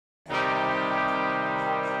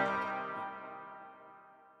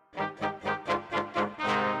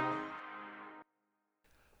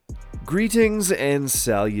Greetings and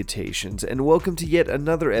salutations, and welcome to yet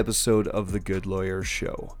another episode of The Good Lawyer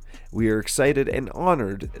Show. We are excited and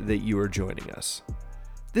honored that you are joining us.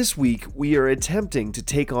 This week, we are attempting to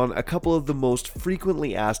take on a couple of the most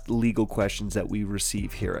frequently asked legal questions that we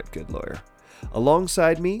receive here at Good Lawyer.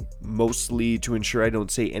 Alongside me, mostly to ensure I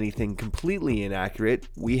don't say anything completely inaccurate,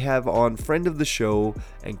 we have on friend of the show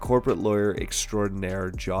and corporate lawyer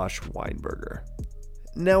extraordinaire Josh Weinberger.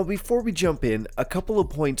 Now, before we jump in, a couple of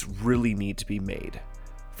points really need to be made.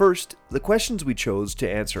 First, the questions we chose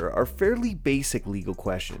to answer are fairly basic legal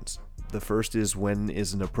questions. The first is when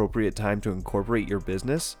is an appropriate time to incorporate your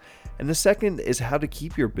business, and the second is how to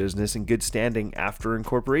keep your business in good standing after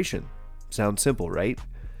incorporation. Sounds simple, right?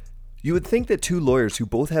 You would think that two lawyers who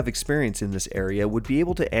both have experience in this area would be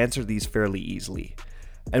able to answer these fairly easily.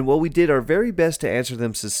 And while we did our very best to answer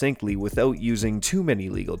them succinctly without using too many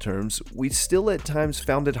legal terms, we still at times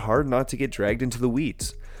found it hard not to get dragged into the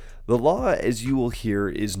weeds. The law, as you will hear,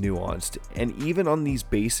 is nuanced, and even on these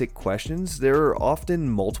basic questions, there are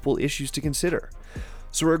often multiple issues to consider.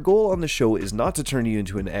 So our goal on the show is not to turn you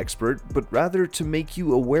into an expert, but rather to make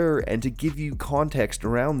you aware and to give you context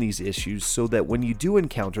around these issues so that when you do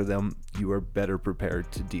encounter them, you are better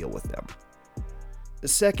prepared to deal with them.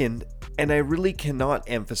 Second, and I really cannot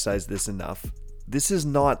emphasize this enough, this is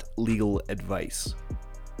not legal advice.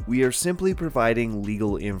 We are simply providing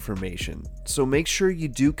legal information, so make sure you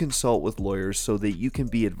do consult with lawyers so that you can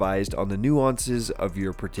be advised on the nuances of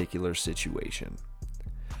your particular situation.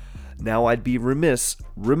 Now, I'd be remiss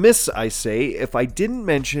I say, if I didn't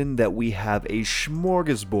mention that we have a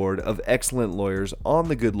smorgasbord of excellent lawyers on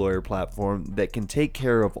the Good Lawyer platform that can take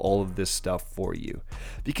care of all of this stuff for you.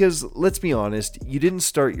 Because, let's be honest, you didn't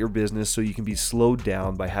start your business so you can be slowed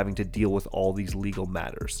down by having to deal with all these legal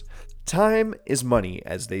matters. Time is money,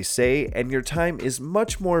 as they say, and your time is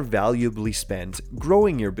much more valuably spent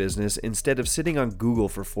growing your business instead of sitting on Google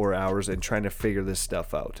for 4 hours and trying to figure this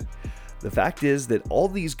stuff out. The fact is that all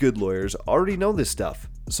these good lawyers already know this stuff,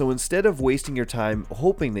 so instead of wasting your time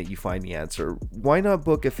hoping that you find the answer, why not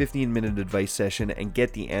book a 15-minute advice session and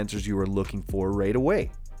get the answers you are looking for right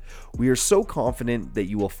away? We are so confident that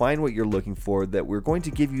you will find what you're looking for that we're going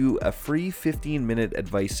to give you a free 15-minute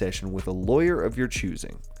advice session with a lawyer of your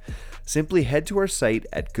choosing. Simply head to our site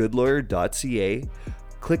at goodlawyer.ca,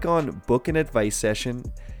 click on Book an Advice Session,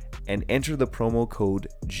 and enter the promo code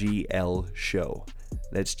GLSHOW.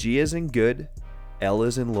 That's G as in good, L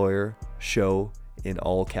as in lawyer, show in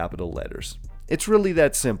all capital letters. It's really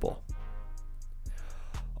that simple.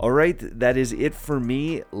 Alright, that is it for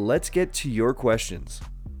me. Let's get to your questions.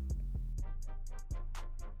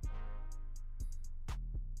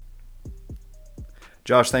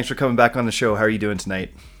 Josh, thanks for coming back on the show. How are you doing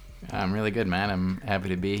tonight? I'm really good, man. I'm happy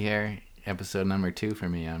to be here. Episode number 2 for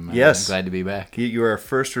me. I'm glad to be back. You are our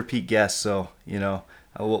first repeat guest, so,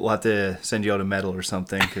 we'll have to send you out a medal or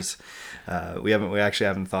something because we actually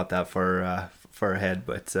haven't thought that far ahead.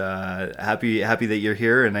 But happy that you're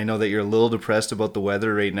here, and I know that you're a little depressed about the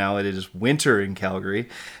weather right now. It is winter in Calgary,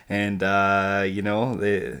 and you're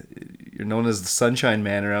known as the Sunshine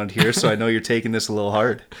Man around here. So I know you're taking this a little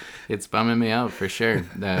hard. It's bumming me out for sure.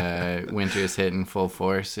 The winter is hitting full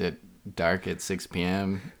force. It's dark at 6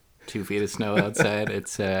 p.m. 2 feet of snow outside.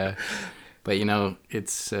 It's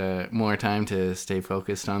it's more time to stay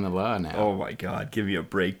focused on the law now. Oh my God, give me a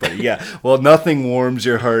break, buddy. Yeah, well, nothing warms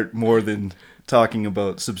your heart more than talking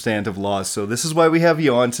about substantive laws. So this is why we have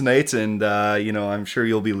you on tonight, and I'm sure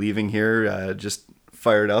you'll be leaving here just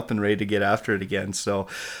fired up and ready to get after it again. So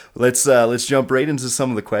let's jump right into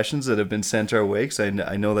some of the questions that have been sent our way, because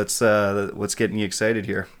I know that's what's getting you excited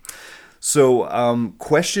here. So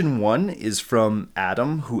question 1 is from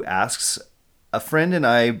Adam, who asks, a friend and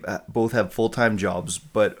I both have full-time jobs,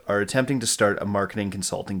 but are attempting to start a marketing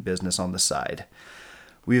consulting business on the side.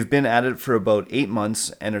 We have been at it for about 8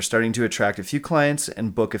 months and are starting to attract a few clients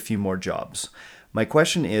and book a few more jobs. My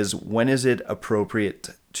question is, when is it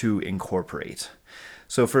appropriate to incorporate?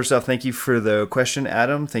 So first off, thank you for the question,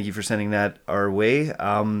 Adam. Thank you for sending that our way.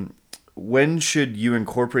 When should you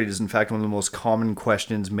incorporate is in fact one of the most common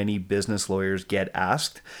questions many business lawyers get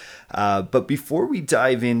asked. But before we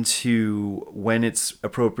dive into when it's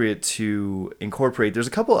appropriate to incorporate, there's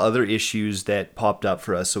a couple other issues that popped up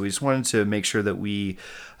for us. So we just wanted to make sure that we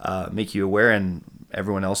make you aware and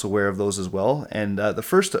everyone else aware of those as well. And the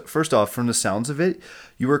first off, from the sounds of it,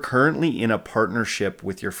 you are currently in a partnership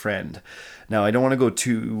with your friend. Now, I don't want to go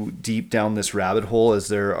too deep down this rabbit hole, as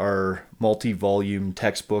there are multi-volume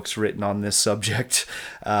textbooks written on this subject,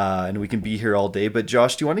 and we can be here all day. But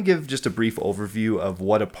Josh, do you want to give just a brief overview of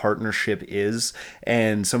what a partnership is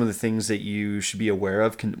and some of the things that you should be aware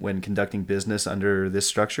of when conducting business under this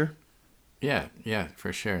structure? Yeah,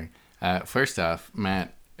 for sure. First off,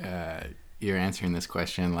 Matt, you're answering this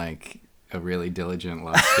question like a really diligent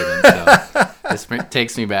law student. So this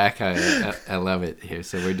takes me back. I love it here.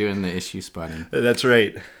 So we're doing the issue spotting. That's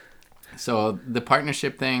right. So the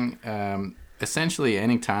partnership thing, essentially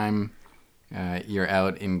anytime you're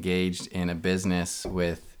out engaged in a business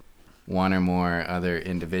with one or more other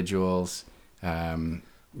individuals,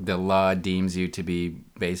 the law deems you to be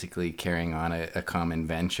basically carrying on a common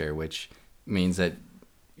venture, which means that,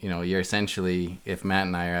 you're essentially, if Matt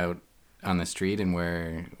and I are out on the street and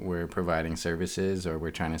we're providing services or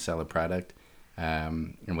we're trying to sell a product,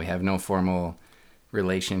 and we have no formal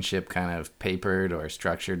relationship kind of papered or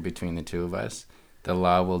structured between the two of us, the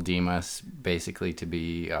law will deem us basically to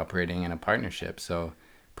be operating in a partnership. So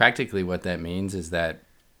practically what that means is that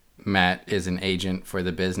Matt is an agent for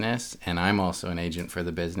the business, and I'm also an agent for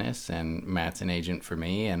the business, and Matt's an agent for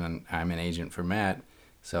me, and I'm an agent for Matt.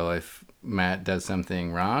 So if Matt does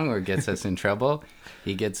something wrong or gets us in trouble,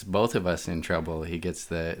 he gets both of us in trouble. He gets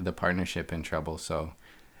the partnership in trouble. So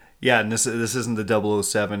yeah, and this isn't the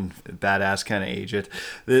 007 badass kind of agent.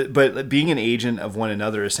 But being an agent of one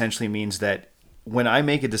another essentially means that when I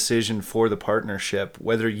make a decision for the partnership,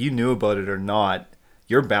 whether you knew about it or not,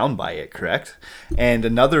 you're bound by it, correct? And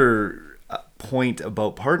another point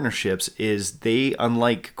about partnerships is they,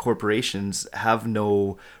 unlike corporations, have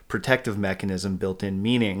no protective mechanism built in,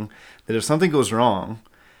 meaning that if something goes wrong,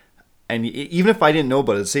 and even if I didn't know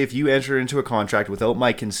about it, say if you enter into a contract without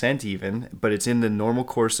my consent even, but it's in the normal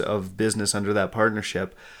course of business under that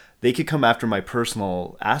partnership, they could come after my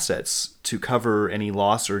personal assets to cover any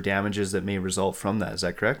loss or damages that may result from that. Is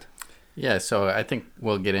that correct? yeah, so I think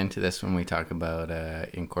we'll get into this when we talk about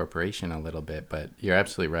incorporation a little bit, but you're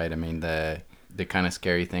absolutely right. I mean, the kind of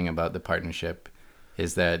scary thing about the partnership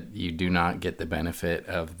is that you do not get the benefit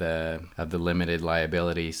of the limited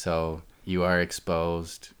liability, so you are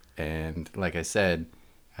exposed. And like I said,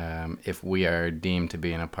 if we are deemed to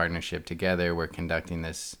be in a partnership together, we're conducting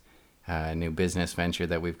this new business venture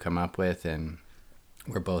that we've come up with, and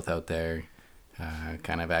we're both out there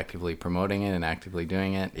kind of actively promoting it and actively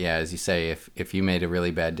doing it. Yeah, as you say, if you made a really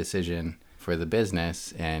bad decision for the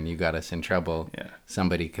business and you got us in trouble,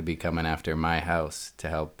 somebody could be coming after my house to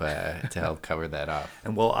help cover that off.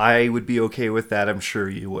 And well, I would be okay with that. I'm sure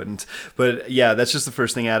you wouldn't. But yeah, that's just the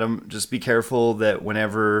first thing, Adam. Just be careful that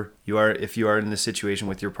whenever if you are in this situation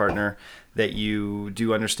with your partner, that you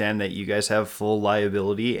do understand that you guys have full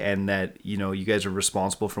liability and that, you guys are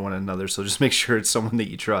responsible for one another. So just make sure it's someone that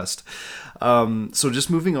you trust. So just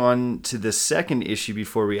moving on to the second issue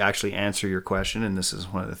before we actually answer your question. And this is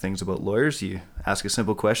one of the things about lawyers. You ask a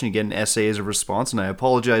simple question, you get an essay as a response, and I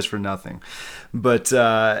apologize for nothing. But,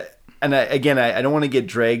 I don't want to get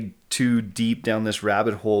dragged too deep down this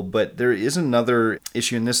rabbit hole, but there is another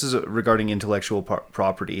issue, and this is regarding intellectual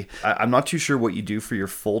property. I'm not too sure what you do for your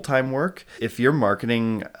full-time work. If your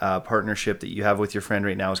marketing partnership that you have with your friend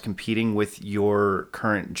right now is competing with your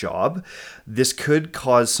current job, this could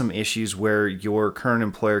cause some issues where your current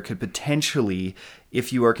employer could potentially,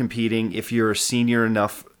 if you are competing, if you're senior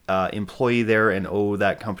enough employee there and owe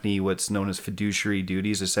that company what's known as fiduciary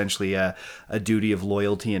duties, essentially a duty of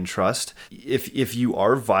loyalty and trust. If you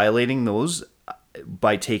are violating those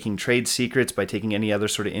by taking trade secrets, by taking any other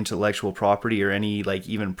sort of intellectual property or any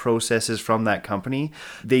even processes from that company,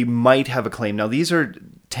 they might have a claim. Now, these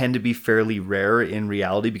tend to be fairly rare in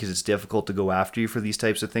reality because it's difficult to go after you for these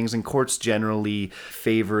types of things, and courts generally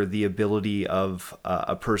favor the ability of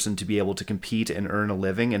a person to be able to compete and earn a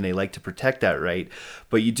living, and they like to protect that right.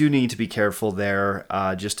 But you do need to be careful there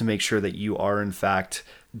just to make sure that you are in fact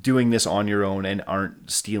doing this on your own and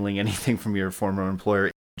aren't stealing anything from your former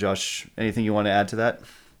employer. Josh, anything you want to add to that?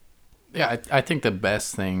 Yeah, I think the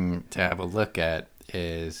best thing to have a look at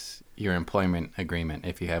is your employment agreement,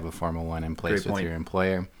 if you have a formal one in place with your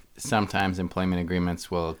employer. Sometimes employment agreements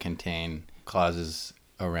will contain clauses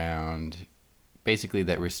around basically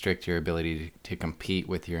that restrict your ability to compete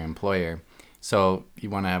with your employer. So you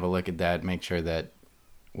want to have a look at that, make sure that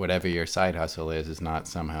whatever your side hustle is not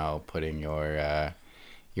somehow putting your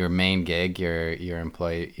main gig, your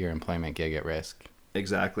employment gig at risk.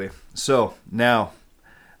 Exactly. So now,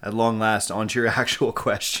 at long last, on to your actual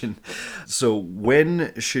question. So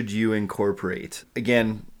when should you incorporate?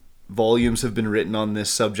 Again, volumes have been written on this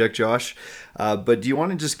subject, Josh, but do you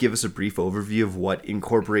want to just give us a brief overview of what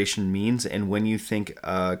incorporation means and when you think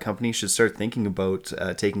a company should start thinking about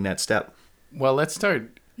taking that step? Well, let's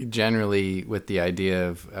start generally with the idea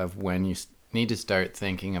of when you need to start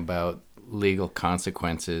thinking about legal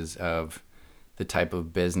consequences of the type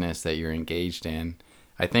of business that you're engaged in.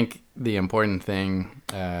 I think the important thing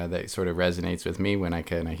that sort of resonates with me when I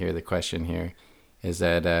kind of hear the question here is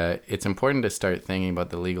that it's important to start thinking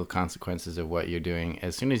about the legal consequences of what you're doing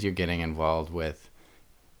as soon as you're getting involved with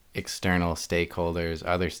external stakeholders,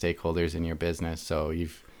 other stakeholders in your business. So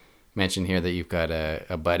you've mentioned here that you've got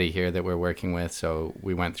a buddy here that we're working with. So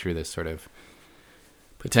we went through this sort of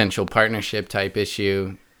potential partnership type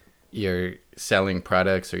issue. You're selling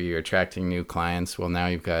products or you're attracting new clients. Well, now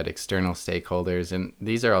you've got external stakeholders, and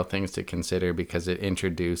these are all things to consider because it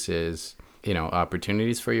introduces,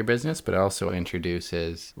 opportunities for your business, but also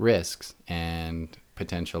introduces risks and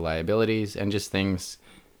potential liabilities and just things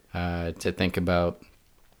to think about.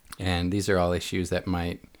 And these are all issues that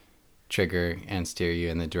might trigger and steer you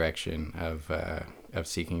in the direction of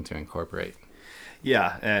seeking to incorporate.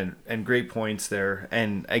 Yeah, and great points there.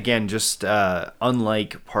 And again, just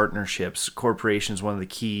unlike partnerships, corporations, one of the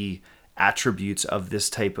key attributes of this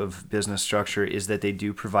type of business structure is that they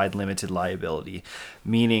do provide limited liability,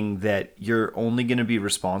 meaning that you're only going to be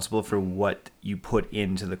responsible for what you put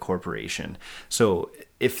into the corporation. So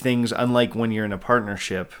if things, unlike when you're in a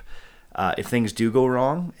partnership, if things do go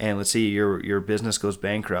wrong, and let's say your business goes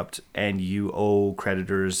bankrupt and you owe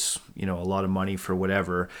creditors, a lot of money for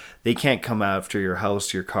whatever, they can't come after your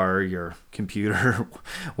house, your car, your computer,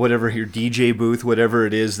 whatever, your DJ booth, whatever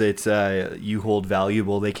it is that you hold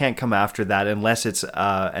valuable. They can't come after that unless it's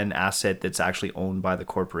an asset that's actually owned by the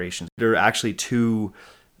corporation. There are actually two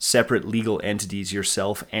separate legal entities,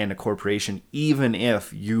 yourself and a corporation, even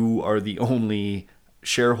if you are the only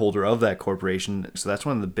shareholder of that corporation. So that's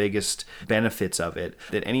one of the biggest benefits of it,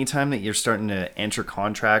 that anytime that you're starting to enter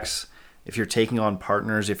contracts, if you're taking on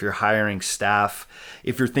partners, if you're hiring staff,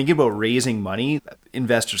 if you're thinking about raising money,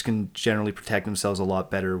 investors can generally protect themselves a lot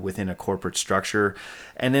better within a corporate structure.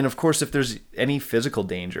 And then, of course, if there's any physical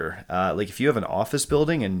danger, like if you have an office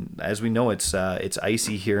building, and as we know, it's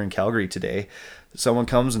icy here in Calgary today, someone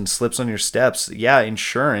comes and slips on your steps,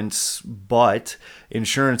 insurance, but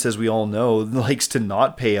insurance, as we all know, likes to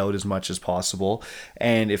not pay out as much as possible.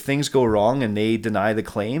 And if things go wrong and they deny the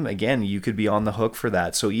claim, again, you could be on the hook for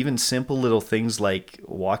that. So even simple little things like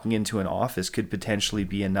walking into an office could potentially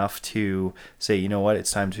be enough to say, you know what,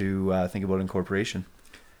 it's time to think about incorporation.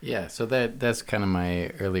 Yeah, so that's kind of my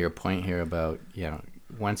earlier point here about,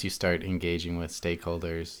 once you start engaging with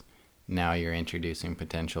stakeholders, now you're introducing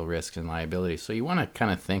potential risks and liabilities. So you want to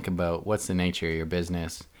kind of think about what's the nature of your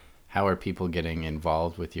business, how are people getting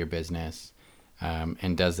involved with your business,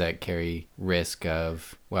 and does that carry risk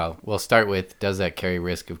of, we'll start with, does that carry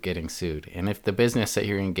risk of getting sued? And if the business that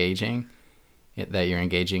you're engaging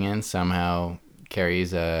in somehow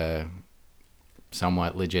carries a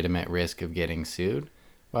somewhat legitimate risk of getting sued,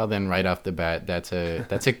 well, then right off the bat, that's a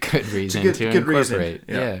good reason to incorporate.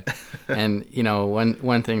 Yeah. And,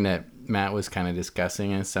 one thing that Matt was kind of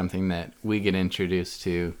discussing is something that we get introduced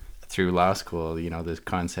to through law school, this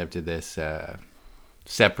concept of this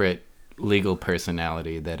separate legal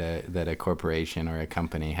personality that a corporation or a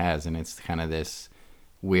company has. And it's kind of this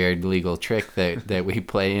weird legal trick that we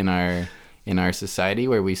play in our society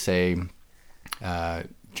where we say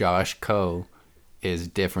Josh Coe is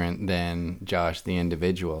different than Josh the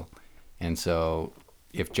individual. And so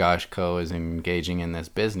if Josh Coe is engaging in this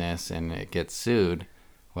business and it gets sued,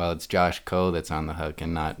 well, it's Josh Coe that's on the hook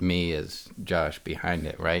and not me as Josh behind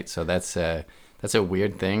it, right? So that's a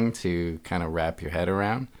weird thing to kind of wrap your head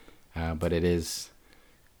around, but it is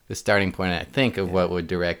the starting point, I think, of what would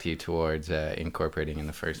direct you towards incorporating in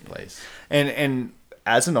the first place. And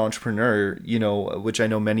as an entrepreneur, which I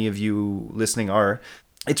know many of you listening are,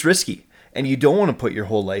 it's risky. And you don't want to put your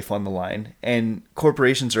whole life on the line. And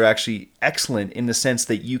corporations are actually excellent in the sense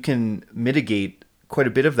that you can mitigate quite a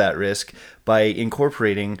bit of that risk by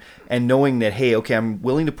incorporating and knowing that, hey, okay, I'm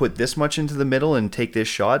willing to put this much into the middle and take this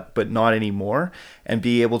shot, but not anymore, and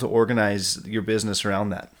be able to organize your business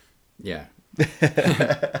around that. Yeah.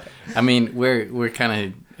 I mean, we're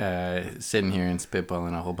kind of sitting here and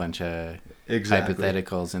spitballing a whole bunch of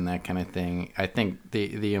hypotheticals and that kind of thing. I think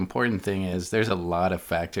the important thing is there's a lot of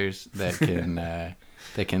factors that can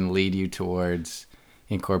that can lead you towards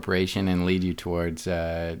incorporation and lead you towards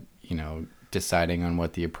deciding on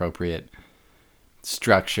what the appropriate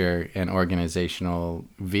structure and organizational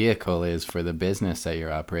vehicle is for the business that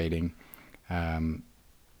you're operating.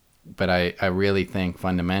 But I really think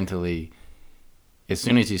fundamentally, as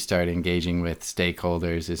soon as you start engaging with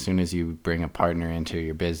stakeholders, as soon as you bring a partner into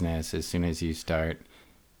your business, as soon as you start,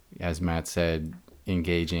 as Matt said,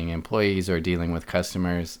 engaging employees or dealing with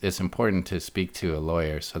customers, it's important to speak to a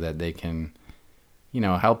lawyer so that they can,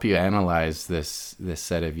 help you analyze this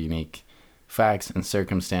set of unique facts and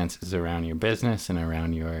circumstances around your business and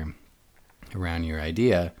around your around your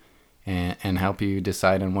idea and help you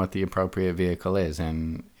decide on what the appropriate vehicle is.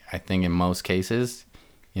 And I think in most cases,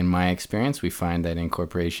 in my experience, we find that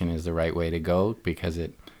incorporation is the right way to go because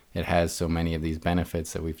it has so many of these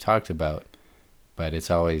benefits that we've talked about. But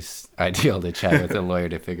it's always ideal to chat with a lawyer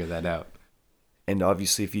to figure that out. And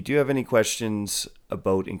obviously, if you do have any questions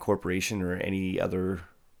about incorporation or any other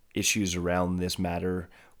issues around this matter,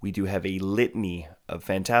 we do have a litany of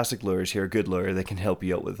fantastic lawyers here, a good lawyer that can help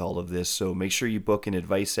you out with all of this. So make sure you book an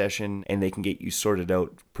advice session and they can get you sorted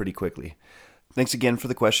out pretty quickly. Thanks again for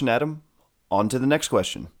the question, Adam. On to the next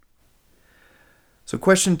question. So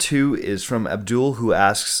question 2 is from Abdul, who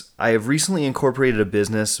asks, I have recently incorporated a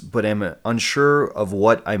business, but am unsure of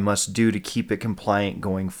what I must do to keep it compliant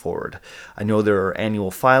going forward. I know there are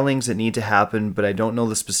annual filings that need to happen, but I don't know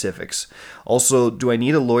the specifics. Also, do I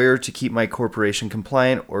need a lawyer to keep my corporation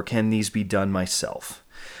compliant, or can these be done myself?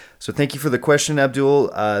 So thank you for the question,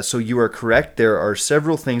 Abdul. So you are correct. There are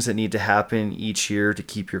several things that need to happen each year to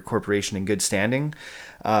keep your corporation in good standing.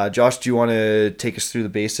 Josh, do you want to take us through the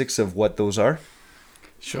basics of what those are?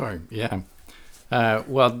 Sure, yeah.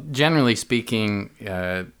 Well, generally speaking,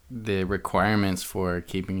 the requirements for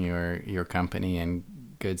keeping your company in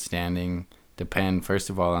good standing depend,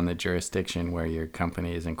 first of all, on the jurisdiction where your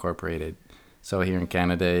company is incorporated. So here in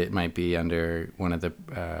Canada, it might be under one of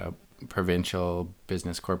the Provincial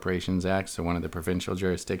Business Corporations Act, so one of the provincial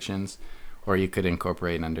jurisdictions, or you could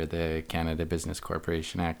incorporate under the Canada Business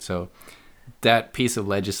Corporation Act. So that piece of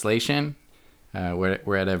legislation,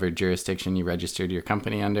 wherever jurisdiction you registered your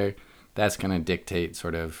company under, that's going to dictate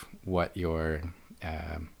sort of what your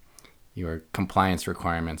compliance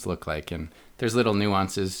requirements look like. And there's little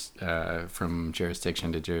nuances from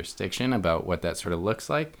jurisdiction to jurisdiction about what that sort of looks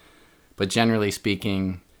like. But generally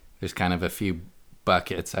speaking, there's kind of a few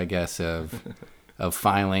buckets, I guess, of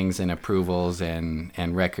filings and approvals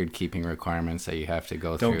and record keeping requirements that you have to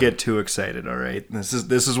go through. Don't get too excited, all right?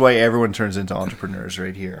 This is why everyone turns into entrepreneurs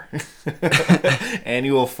right here.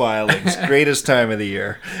 Annual filings, greatest time of the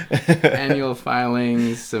year. Annual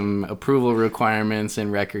filings, some approval requirements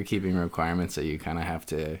and record keeping requirements that you kind of have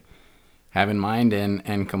to have in mind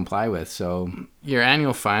and comply with. So your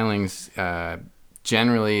annual filings,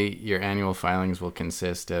 generally your annual filings will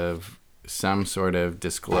consist of some sort of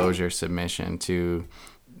disclosure submission to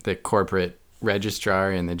the corporate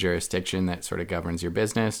registrar in the jurisdiction that sort of governs your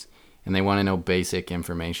business, and they want to know basic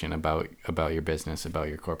information about your business, about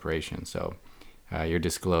your corporation. So you're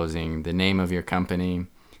disclosing the name of your company,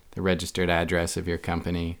 the registered address of your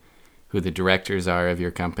company, who the directors are of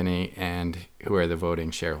your company, and who are the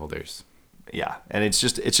voting shareholders. Yeah, and it's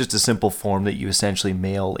just a simple form that you essentially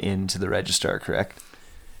mail into the registrar, correct?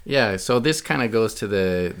 Yeah, so this kind of goes to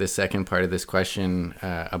the second part of this question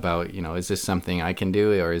about, is this something I can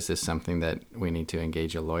do, or is this something that we need to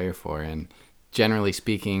engage a lawyer for? And generally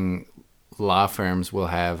speaking, law firms will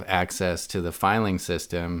have access to the filing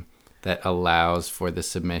system that allows for the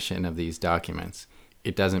submission of these documents.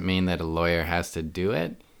 It doesn't mean that a lawyer has to do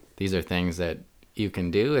it. These are things that you can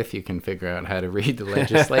do if you can figure out how to read the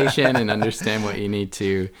legislation and understand what you need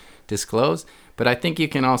to disclose. But I think you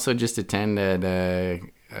can also just attend at a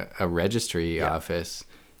registry office,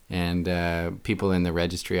 and people in the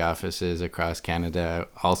registry offices across Canada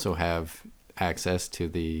also have access to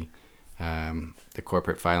the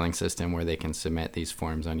corporate filing system where they can submit these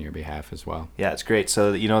forms on your behalf as well. Yeah, it's great.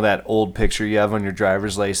 So that old picture you have on your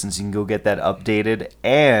driver's license, you can go get that updated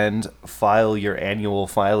and file your annual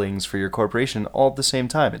filings for your corporation all at the same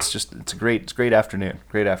time. It's a great afternoon.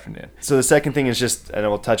 Great afternoon. So the second thing is just, and I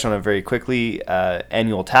will touch on it very quickly,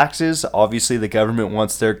 annual taxes. Obviously, the government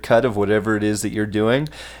wants their cut of whatever it is that you're doing.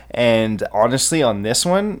 And honestly, on this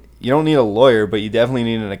one, you don't need a lawyer, but you definitely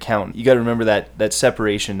need an accountant. You got to remember that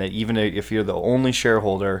separation, that even if you're the only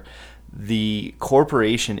shareholder, the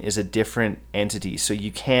corporation is a different entity. So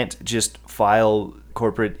you can't just file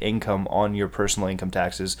corporate income on your personal income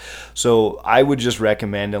taxes. So I would just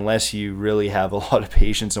recommend, unless you really have a lot of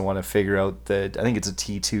patience and want to figure out I think it's a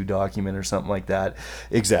T2 document or something like that.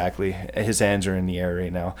 Exactly. His hands are in the air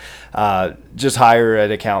right now. Just hire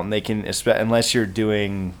an accountant. They can, unless you're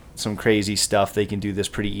doing some crazy stuff, they can do this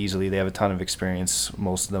pretty easily. They have a ton of experience,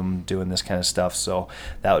 most of them, doing this kind of stuff. So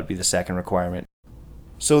that would be the second requirement.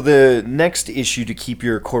 So the next issue to keep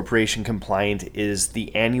your corporation compliant is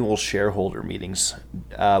the annual shareholder meetings,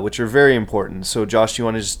 which are very important. So Josh, do you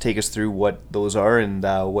want to just take us through what those are and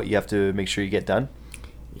what you have to make sure you get done?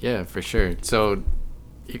 Yeah, for sure. So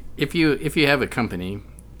if you have a company,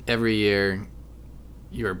 every year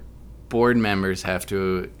your board members have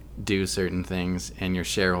to do certain things and your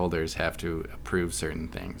shareholders have to approve certain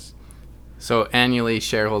things. So annually,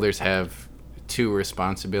 shareholders have two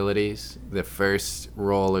responsibilities. The first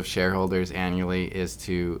role of shareholders annually is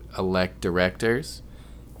to elect directors,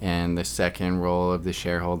 and the second role of the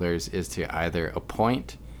shareholders is to either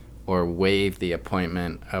appoint or waive the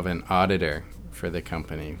appointment of an auditor for the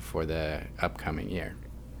company for the upcoming year.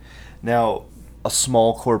 Now, a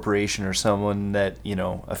small corporation or someone that,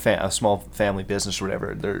 a small family business or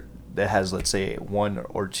whatever, that has, let's say, one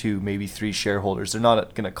or two, maybe three shareholders, they're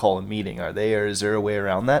not going to call a meeting, are they? Or is there a way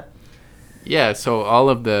around that? Yeah, so all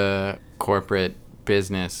of the corporate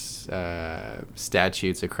business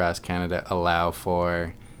statutes across Canada allow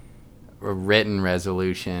for a written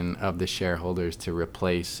resolution of the shareholders to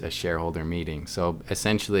replace a shareholder meeting. So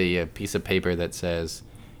essentially a piece of paper that says,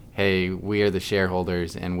 hey, we are the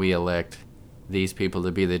shareholders and we elect these people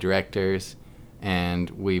to be the directors, and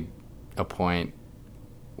we appoint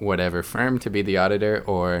whatever firm to be the auditor,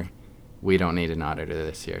 or we don't need an auditor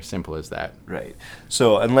this year. Simple as that. Right.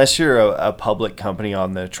 So unless you're a public company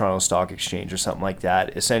on the Toronto Stock Exchange or something like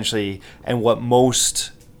that, essentially, and what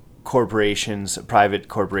most corporations, private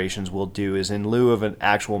corporations, will do is, in lieu of an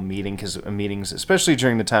actual meeting, because meetings, especially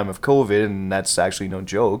during the time of COVID, and that's actually no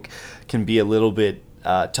joke, can be a little bit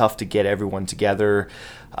tough to get everyone together.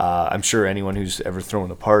 I'm sure anyone who's ever thrown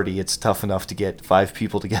a party, it's tough enough to get 5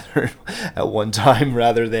 people together at one time,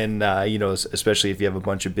 rather than, especially if you have a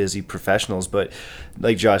bunch of busy professionals. But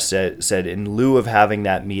like Josh said, in lieu of having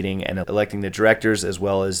that meeting and electing the directors as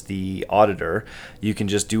well as the auditor, you can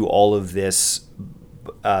just do all of this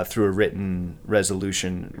through a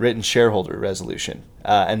written shareholder resolution.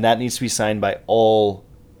 And that needs to be signed by all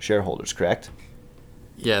shareholders, correct?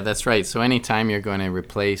 Yeah, that's right. So anytime you're going to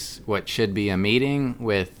replace what should be a meeting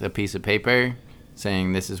with a piece of paper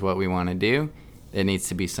saying this is what we want to do, it needs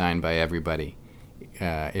to be signed by everybody.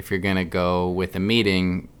 If you're going to go with a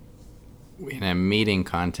meeting, in a meeting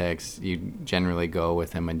context, you generally go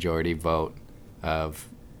with a majority vote of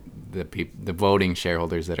the voting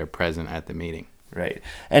shareholders that are present at the meeting. Right.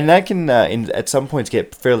 And that can, at some points,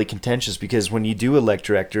 get fairly contentious, because when you do elect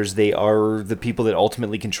directors, they are the people that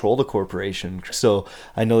ultimately control the corporation. So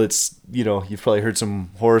I know you've probably heard some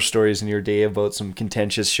horror stories in your day about some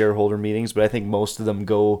contentious shareholder meetings, but I think most of them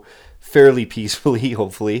go fairly peacefully,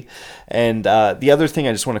 hopefully. And the other thing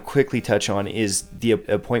I just want to quickly touch on is the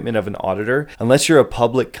appointment of an auditor. Unless you're a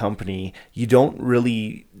public company, you don't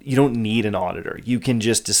need an auditor. You can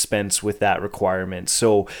just dispense with that requirement.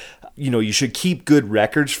 So, you should keep good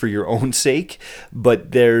records for your own sake,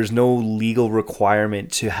 but there's no legal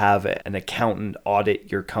requirement to have an accountant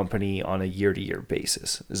audit your company on a year-to-year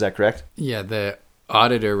basis. Is that correct? Yeah, the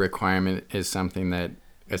auditor requirement is something that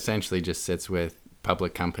essentially just sits with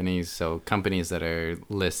public companies, so companies that are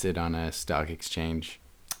listed on a stock exchange.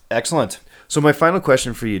 Excellent. So my final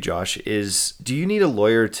question for you, Josh, is do you need a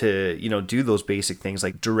lawyer to, do those basic things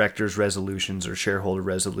like directors' resolutions or shareholder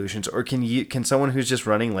resolutions, or can someone who's just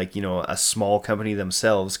running a small company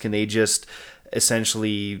themselves, can they just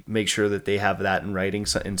essentially make sure that they have that in writing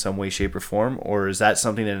in some way, shape, or form, or is that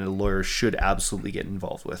something that a lawyer should absolutely get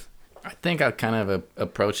involved with? I think I'll kind of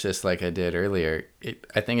approach this like I did earlier.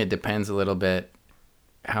 I think it depends a little bit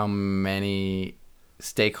how many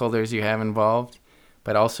stakeholders you have involved.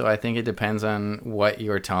 But also, I think it depends on what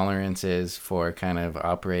your tolerance is for kind of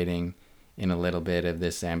operating in a little bit of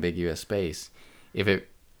this ambiguous space. If it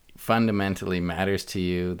fundamentally matters to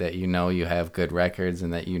you that you have good records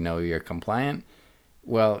and that you're compliant,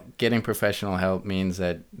 well, getting professional help means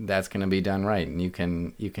that that's going to be done right, and you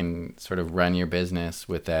can sort of run your business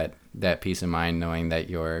with that peace of mind, knowing that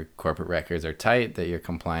your corporate records are tight, that you're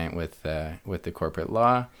compliant with the corporate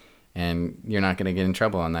law, and you're not going to get in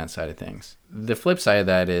trouble on that side of things. The flip side of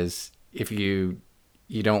that is if you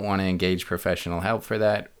don't want to engage professional help for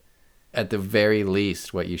that, at the very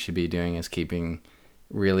least, what you should be doing is keeping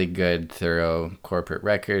really good, thorough corporate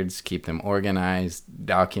records, keep them organized,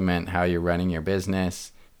 document how you're running your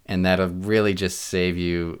business, and that'll really just save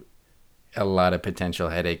you a lot of potential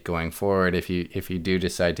headache going forward if you do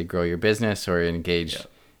decide to grow your business or engage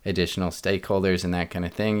additional stakeholders and that kind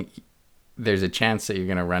of thing. There's a chance that you're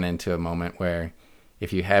going to run into a moment where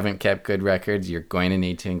if you haven't kept good records, you're going to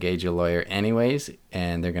need to engage a lawyer anyways,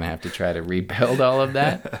 and they're going to have to try to rebuild all of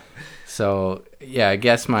that. So, yeah, I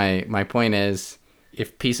guess my point is,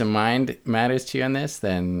 if peace of mind matters to you on this,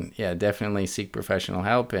 then, yeah, definitely seek professional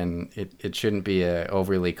help, and it shouldn't be a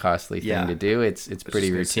overly costly thing to do. It's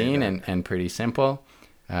pretty routine and pretty simple.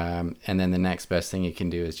 And then the next best thing you can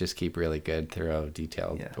do is just keep really good, thorough,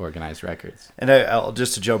 detailed, organized records. And I'll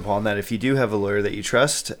just to jump on that, if you do have a lawyer that you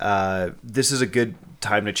trust, this is a good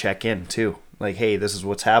time to check in too. like, hey, this is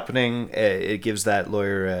what's happening. It gives that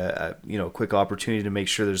lawyer a quick opportunity to make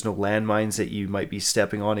sure there's no landmines that you might be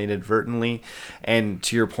stepping on inadvertently. And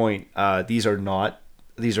to your point, these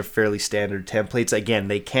are fairly standard templates. Again,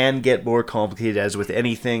 they can get more complicated, as with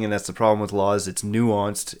anything, and that's the problem with laws. It's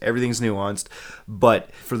nuanced. Everything's nuanced.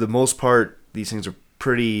 But for the most part, these things are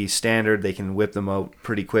pretty standard. They can whip them out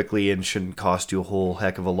pretty quickly and shouldn't cost you a whole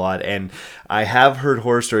heck of a lot. And I have heard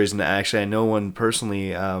horror stories, and actually I know one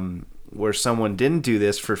personally, where someone didn't do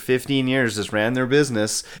this for 15 years, just ran their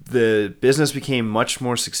business. The business became much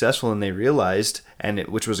more successful than they realized,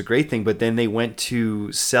 which was a great thing. But then they went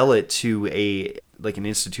to sell it to an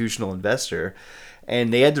institutional investor,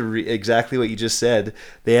 and they had to exactly what you just said.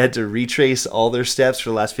 They had to retrace all their steps for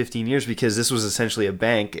the last 15 years, because this was essentially a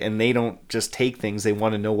bank, and they don't just take things. They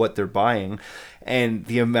want to know what they're buying. And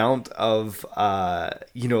the amount of,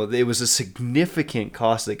 it was a significant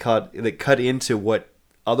cost that cut into what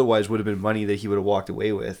otherwise would have been money that he would have walked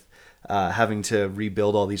away with, having to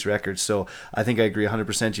rebuild all these records. So I think I agree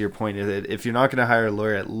 100% to your point. If you're not going to hire a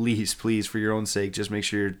lawyer, at least, please, for your own sake, just make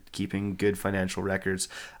sure you're keeping good financial records.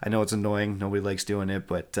 I know it's annoying. Nobody likes doing it,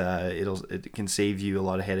 but it can save you a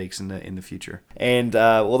lot of headaches in the future. And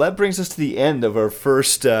that brings us to the end of our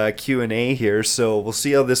first Q&A here. So we'll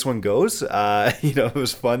see how this one goes. It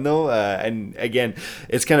was fun though. And again,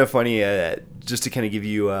 it's kind of funny, just to kind of give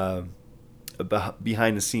you a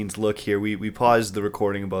behind the scenes look here. We paused the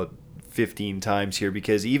recording about 15 times here,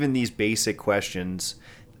 because even these basic questions,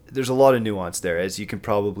 there's a lot of nuance there, as you can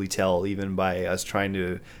probably tell even by us trying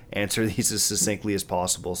to answer these as succinctly as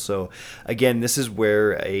possible. So again, this is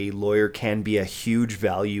where a lawyer can be a huge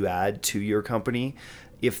value add to your company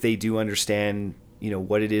if they do understand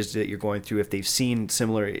what it is that you're going through, if they've seen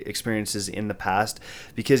similar experiences in the past.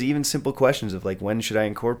 Because even simple questions of like, when should I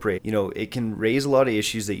incorporate, it can raise a lot of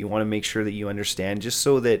issues that you want to make sure that you understand, just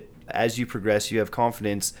so that as you progress, you have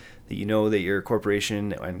confidence that you know that your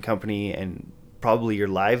corporation and company and probably your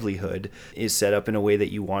livelihood is set up in a way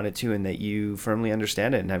that you want it to, and that you firmly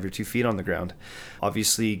understand it and have your 2 feet on the ground.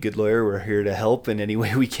 Obviously, Good Lawyer, we're here to help in any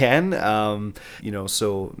way we can.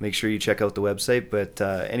 So make sure you check out the website. But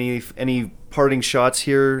any parting shots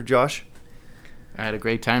here, Josh? I had a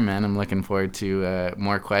great time, man. I'm looking forward to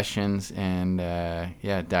more questions and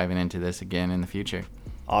diving into this again in the future.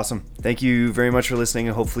 Awesome. Thank you very much for listening,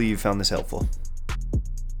 and hopefully you found this helpful.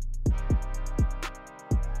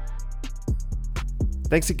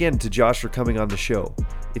 Thanks again to Josh for coming on the show.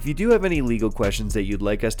 If you do have any legal questions that you'd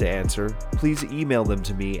like us to answer, please email them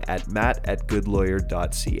to me at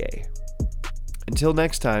matt@goodlawyer.ca. Until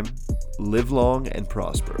next time, live long and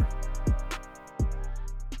prosper.